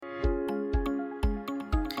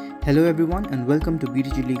Hello, everyone, and welcome to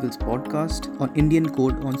BTG Legal's podcast on Indian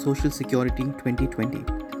Code on Social Security 2020.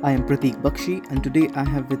 I am Prateek Bakshi, and today I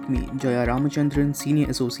have with me Jaya Ramachandran, Senior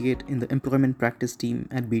Associate in the Employment Practice Team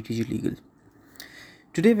at BTG Legal.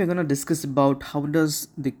 Today, we're going to discuss about how does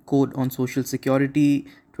the Code on Social Security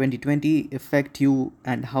 2020 affect you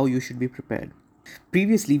and how you should be prepared.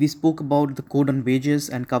 Previously, we spoke about the code on wages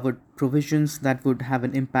and covered provisions that would have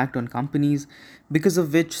an impact on companies, because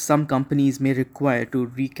of which some companies may require to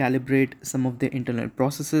recalibrate some of their internal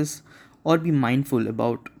processes or be mindful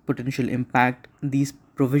about potential impact these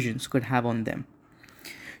provisions could have on them.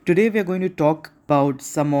 Today, we are going to talk about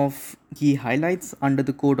some of key highlights under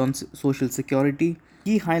the Code on Social Security.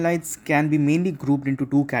 Key highlights can be mainly grouped into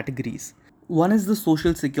two categories. One is the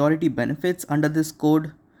social security benefits under this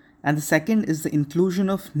code, and the second is the inclusion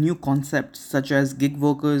of new concepts such as gig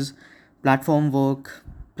workers, platform work,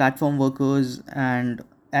 platform workers, and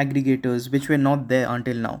aggregators, which were not there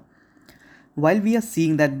until now. While we are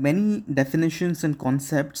seeing that many definitions and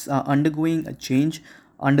concepts are undergoing a change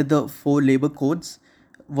under the four labor codes,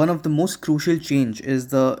 one of the most crucial change is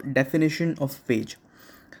the definition of wage.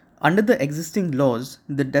 Under the existing laws,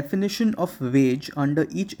 the definition of wage under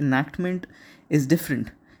each enactment is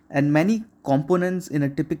different, and many components in a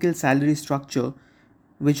typical salary structure,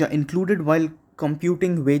 which are included while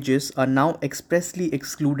computing wages, are now expressly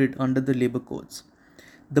excluded under the labor codes.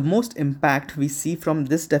 The most impact we see from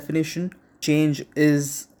this definition change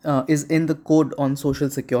is in the code on social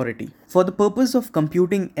security. For the purpose of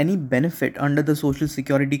computing any benefit under the social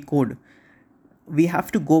security code, we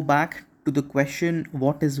have to go back to the question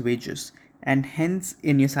what is wages, and hence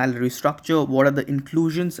in your salary structure what are the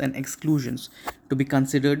inclusions and exclusions to be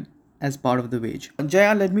considered as part of the wage.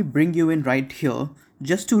 Jaya, let me bring you in right here.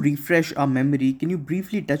 Just to refresh our memory, can you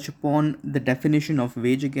briefly touch upon the definition of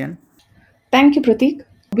wage again? Thank you, Pratik.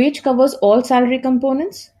 Wage covers all salary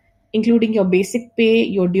components, including your basic pay,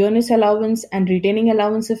 your dearness allowance, and retaining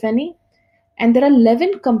allowance, if any. And there are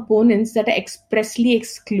 11 components that are expressly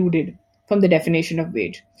excluded from the definition of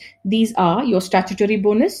wage. These are your statutory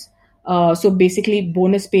bonus, so basically,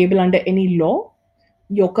 bonus payable under any law,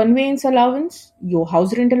 your conveyance allowance, your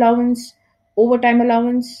house rent allowance, overtime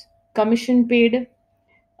allowance, commission paid,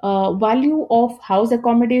 value of house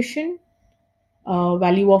accommodation,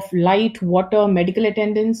 value of light, water, medical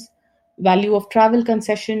attendance, value of travel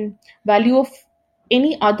concession, value of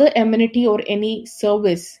any other amenity or any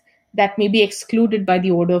service that may be excluded by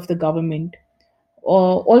the order of the government.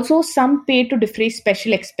 Also, some paid to defray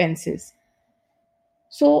special expenses.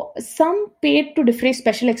 So, some paid to defray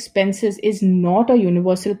special expenses is not a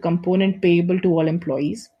universal component payable to all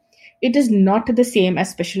employees. It is not the same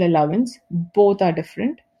as special allowance, both are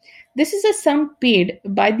different. This is a sum paid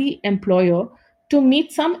by the employer to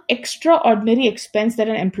meet some extraordinary expense that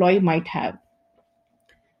an employee might have.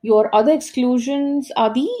 Your other exclusions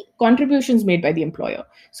are the contributions made by the employer.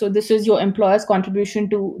 So, this is your employer's contribution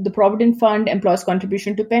to the Provident Fund, employer's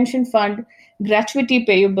contribution to pension fund, gratuity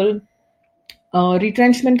payable,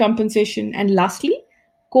 retrenchment compensation, and lastly,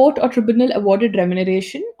 court or tribunal awarded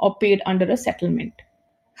remuneration or paid under a settlement.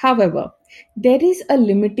 However, there is a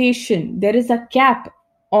limitation, there is a cap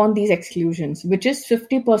on these exclusions, which is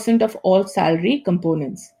 50% of all salary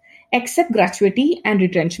components, except gratuity and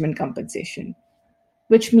retrenchment compensation.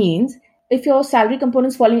 Which means if your salary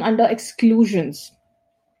components falling under exclusions,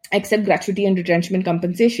 except gratuity and retrenchment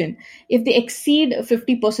compensation, if they exceed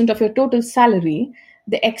 50% of your total salary,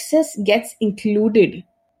 the excess gets included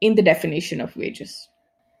in the definition of wages.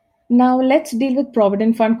 Now, let's deal with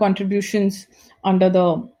Provident Fund contributions under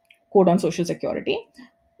the Code on Social Security.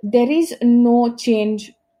 There is no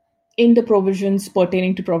change in the provisions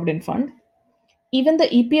pertaining to Provident Fund. Even the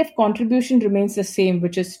EPF contribution remains the same,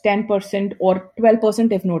 which is 10% or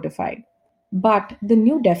 12% if notified. But the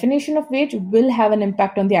new definition of wage will have an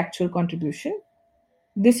impact on the actual contribution.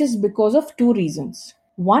 This is because of two reasons.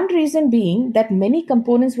 One reason being that many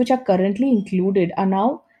components which are currently included are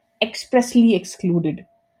now expressly excluded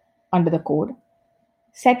under the code.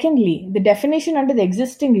 Secondly, the definition under the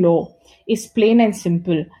existing law is plain and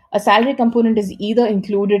simple. A salary component is either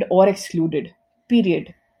included or excluded,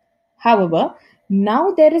 period. However,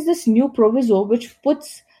 now there is this new proviso which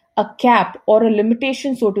puts a cap or a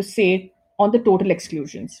limitation, so to say, on the total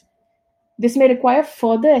exclusions. This may require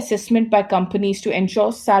further assessment by companies to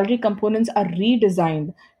ensure salary components are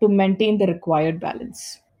redesigned to maintain the required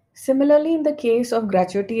balance. Similarly, in the case of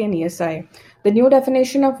gratuity and ESI, the new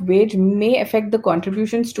definition of wage may affect the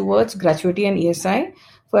contributions towards gratuity and ESI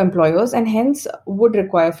for employers and hence would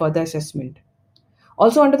require further assessment.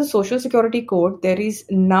 Also, under the Social Security Code, there is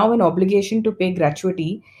now an obligation to pay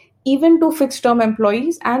gratuity even to fixed term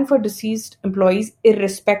employees and for deceased employees,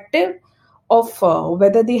 irrespective of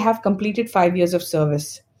whether they have completed 5 years of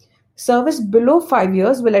service. Service below 5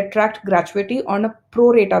 years will attract gratuity on a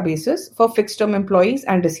pro rata basis for fixed term employees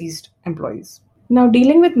and deceased employees. Now,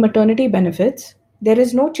 dealing with maternity benefits, there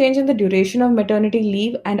is no change in the duration of maternity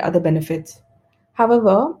leave and other benefits.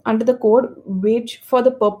 However, under the code, wage for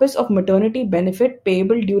the purpose of maternity benefit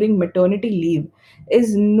payable during maternity leave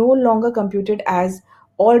is no longer computed as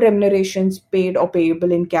all remunerations paid or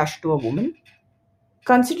payable in cash to a woman.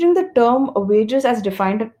 Considering the term wages as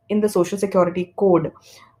defined in the Social Security Code,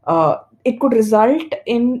 it could result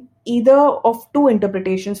in either of two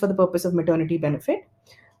interpretations for the purpose of maternity benefit.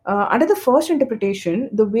 Under the first interpretation,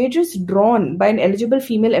 the wages drawn by an eligible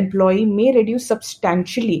female employee may reduce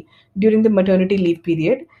substantially during the maternity leave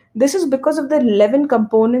period. This is because of the 11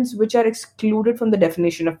 components which are excluded from the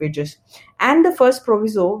definition of wages, and the first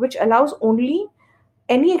proviso, which allows only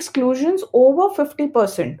any exclusions over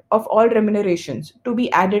 50% of all remunerations to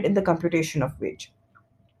be added in the computation of wage.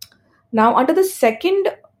 Now, under the second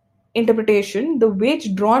interpretation, the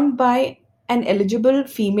wage drawn by an eligible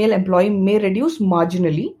female employee may reduce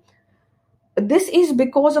marginally. This is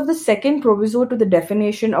because of the second proviso to the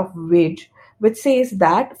definition of wage, which says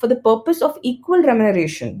that for the purpose of equal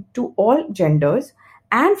remuneration to all genders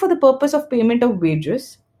and for the purpose of payment of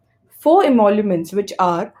wages, four emoluments, which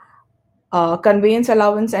are conveyance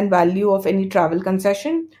allowance and value of any travel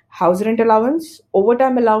concession, house rent allowance,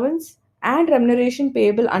 overtime allowance, and remuneration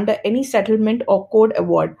payable under any settlement or code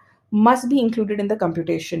award, must be included in the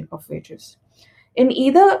computation of wages. In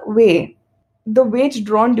either way, the wage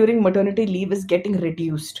drawn during maternity leave is getting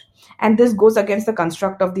reduced, and this goes against the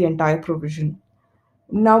construct of the entire provision.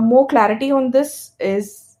 Now, more clarity on this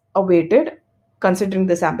is awaited considering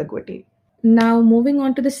this ambiguity. Now, moving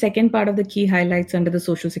on to the second part of the key highlights under the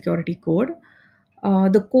Social Security Code.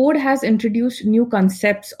 The code has introduced new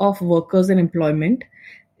concepts of workers and employment.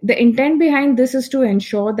 The intent behind this is to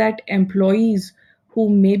ensure that employees who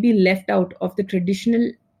may be left out of the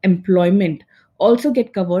traditional employment also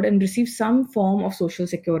get covered and receive some form of Social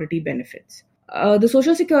Security benefits. The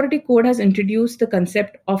Social Security Code has introduced the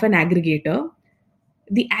concept of an aggregator.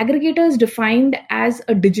 The aggregator is defined as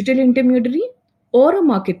a digital intermediary or a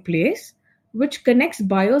marketplace which connects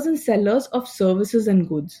buyers and sellers of services and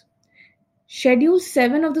goods. Schedule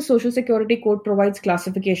 7 of the Social Security Code provides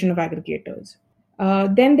classification of aggregators.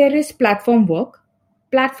 Then there is platform work.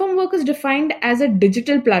 Platform work is defined as a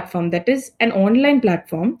digital platform, that is, an online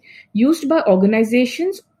platform used by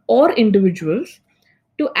organizations or individuals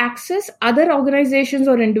to access other organizations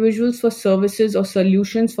or individuals for services or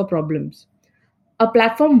solutions for problems. A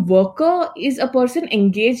platform worker is a person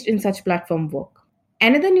engaged in such platform work.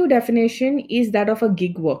 Another new definition is that of a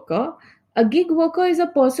gig worker. A gig worker is a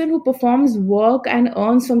person who performs work and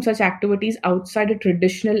earns from such activities outside a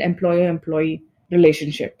traditional employer employee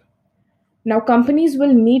relationship. Now, companies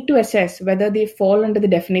will need to assess whether they fall under the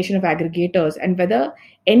definition of aggregators and whether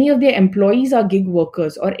any of their employees are gig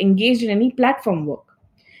workers or engaged in any platform work.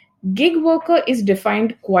 Gig worker is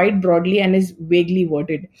defined quite broadly and is vaguely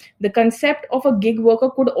worded. The concept of a gig worker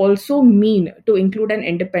could also mean to include an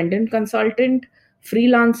independent consultant,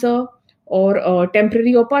 freelancer, or a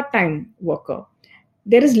temporary or part-time worker.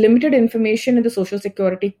 There is limited information in the Social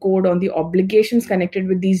Security Code on the obligations connected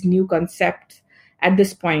with these new concepts at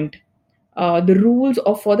this point. The rules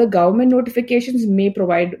for the government notifications may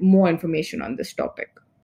provide more information on this topic.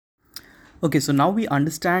 Okay, so now we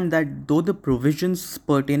understand that though the provisions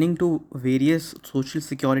pertaining to various social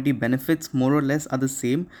security benefits more or less are the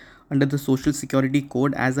same under the Social Security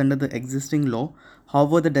Code as under the existing law,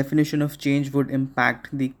 however, the definition of change would impact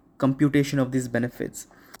the computation of these benefits.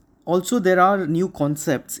 Also, there are new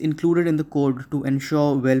concepts included in the code to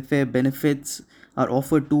ensure welfare benefits are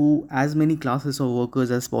offered to as many classes of workers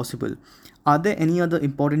as possible. Are there any other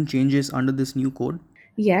important changes under this new code?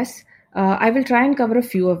 Yes, I will try and cover a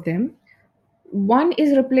few of them. One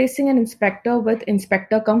is replacing an inspector with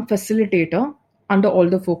inspector cum facilitator under all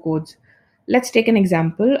the four codes. Let's take an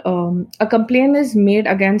example. A complaint is made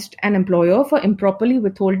against an employer for improperly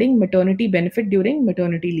withholding maternity benefit during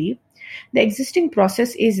maternity leave. The existing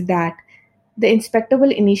process is that the inspector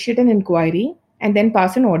will initiate an inquiry and then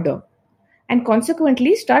pass an order, and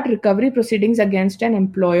consequently start recovery proceedings against an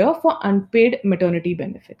employer for unpaid maternity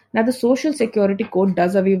benefit. Now, the Social Security Code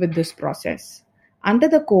does away with this process. Under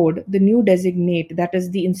the code, the new designate, that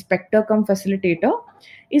is the inspector cum facilitator,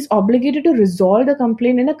 is obligated to resolve the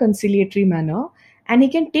complaint in a conciliatory manner, and he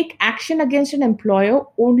can take action against an employer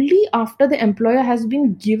only after the employer has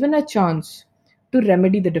been given a chance to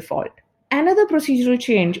remedy the default. Another procedural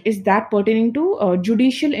change is that pertaining to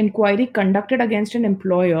judicial inquiry conducted against an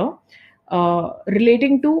employer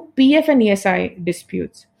relating to PF and ESI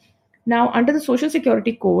disputes. Now, under the Social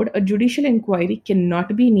Security Code, a judicial inquiry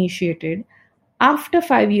cannot be initiated after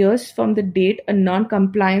 5 years from the date a non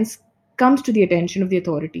compliance comes to the attention of the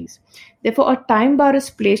authorities. Therefore, a time bar is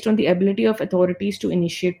placed on the ability of authorities to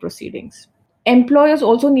initiate proceedings. Employers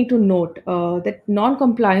also need to note that non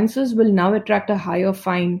compliances will now attract a higher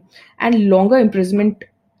fine and longer imprisonment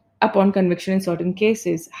upon conviction in certain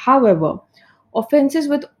cases. However, offences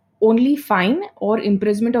with only fine or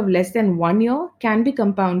imprisonment of less than 1 year can be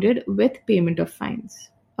compounded with payment of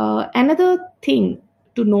fines. Another thing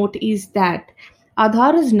to note is that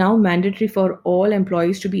Aadhaar is now mandatory for all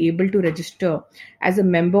employees to be able to register as a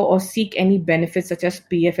member or seek any benefits such as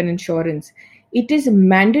PF and insurance. It is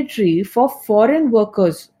mandatory for foreign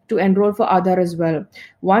workers to enroll for Aadhaar as well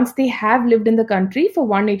once they have lived in the country for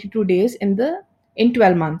 182 days in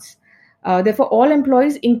 12 months. Therefore, all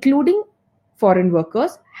employees, including foreign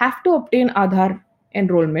workers, have to obtain Aadhaar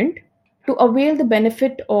enrollment to avail the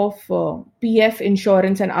benefit of PF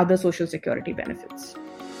insurance and other social security benefits.